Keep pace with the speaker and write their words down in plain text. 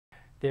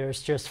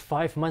There's just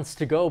 5 months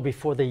to go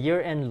before the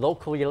year-end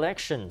local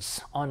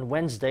elections. On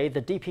Wednesday,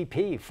 the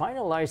DPP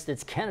finalized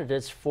its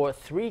candidates for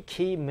 3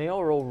 key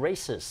mayoral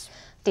races.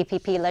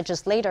 DPP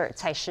Legislator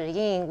Tsai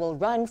Shih-ying will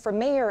run for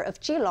mayor of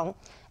Keelung,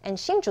 and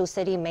Hsinchu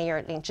City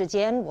Mayor Lin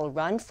Chih-chien will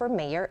run for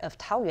mayor of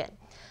Taoyuan.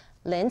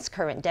 Lin's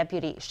current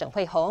deputy Shen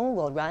Hui-hung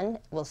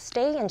will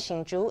stay in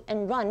Hsinchu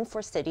and run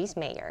for city's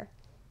mayor.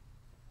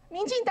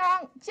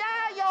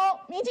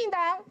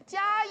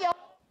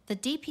 The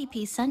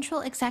DPP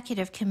Central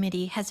Executive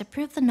Committee has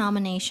approved the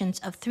nominations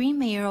of 3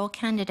 mayoral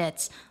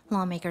candidates: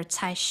 Lawmaker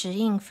Tsai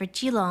Shih-ying for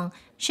Keelung,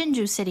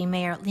 Hsinchu City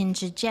Mayor Lin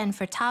Chih-chien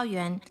for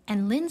Taoyuan,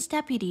 and Lin's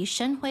deputy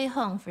Shen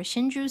Hui-hung for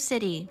Hsinchu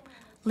City.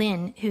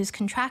 Lin, who's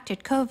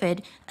contracted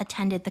COVID,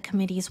 attended the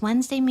committee's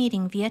Wednesday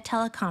meeting via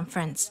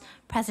teleconference.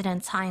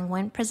 President Tsai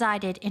Ing-wen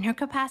presided in her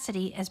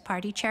capacity as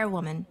party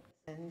chairwoman.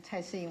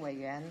 Tsai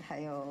Ing-wen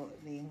还有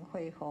Lin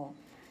Hui-hung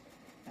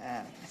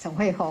沈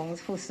慧虹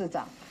副市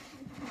长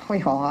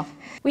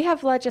We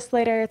have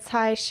Legislator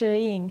Tsai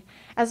Shih-ying,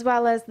 as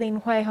well as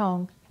Lin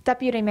Hui-hung,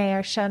 Deputy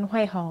Mayor Shen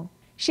Hui-hung.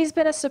 She's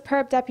been a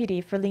superb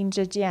deputy for Lin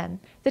Chih-chien.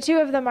 The two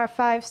of them are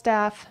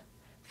 5-star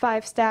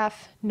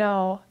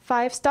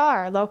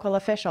local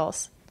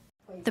officials.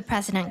 The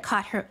president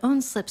caught her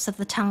own slips of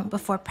the tongue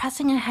before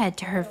pressing ahead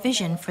to her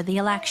vision for the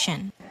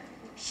election.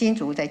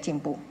 Hsinchu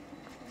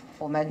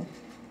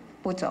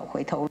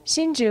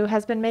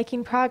has been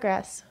making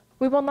progress.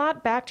 We will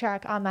not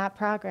backtrack on that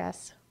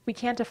progress. We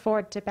can't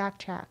afford to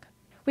backtrack.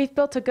 We've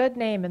built a good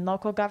name in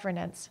local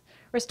governance,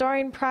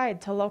 restoring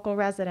pride to local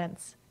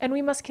residents, and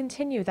we must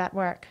continue that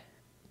work.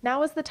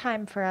 Now is the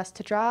time for us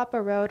to draw up a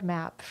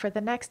roadmap for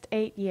the next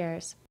 8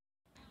 years.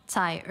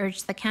 Tsai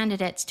urged the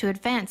candidates to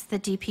advance the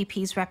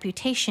DPP's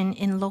reputation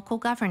in local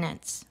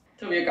governance.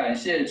 特别感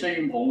谢郑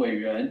运鹏委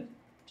员、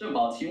郑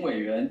宝清委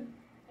员、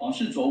黄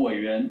世卓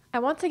委員. I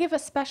want to give a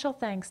special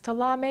thanks to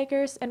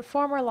lawmakers and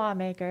former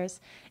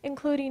lawmakers,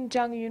 including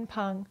Zheng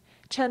Yunpeng,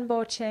 Chen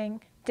Boqing,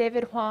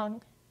 David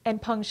Huang,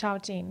 and Peng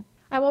Shaojin.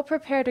 I will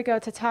prepare to go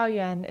to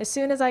Taoyuan as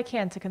soon as I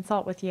can to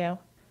consult with you.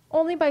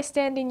 Only by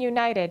standing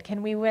united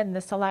can we win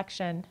this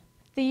election.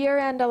 The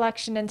year-end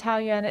election in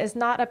Taoyuan is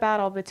not a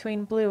battle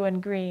between blue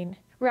and green.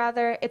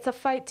 Rather, it's a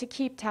fight to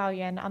keep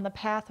Taoyuan on the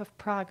path of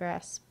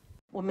progress.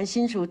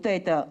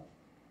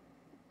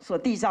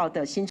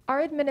 Our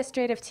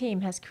administrative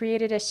team has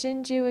created a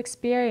Hsinchu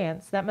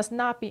experience that must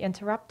not be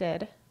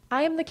interrupted.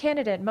 I am the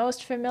candidate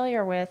most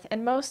familiar with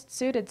and most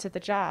suited to the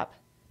job,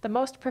 the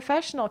most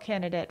professional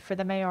candidate for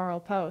the mayoral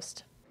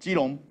post.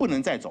 Keelung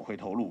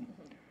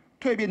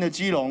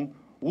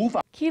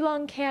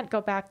can't go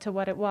back to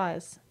what it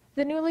was.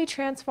 The newly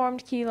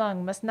transformed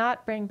Keelung must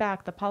not bring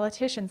back the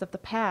politicians of the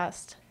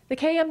past. The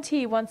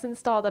KMT once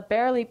installed a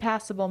barely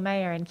passable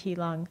mayor in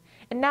Keelung,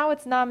 and now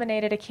it's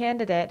nominated a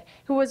candidate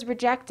who was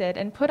rejected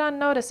and put on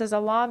notice as a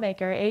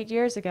lawmaker 8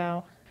 years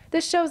ago.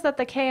 This shows that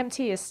the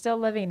KMT is still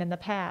living in the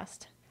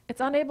past.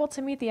 It's unable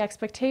to meet the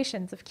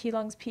expectations of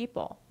Keelung's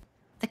people.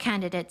 The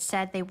candidates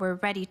said they were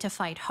ready to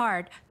fight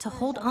hard to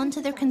hold on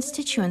to their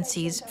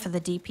constituencies for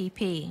the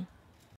DPP.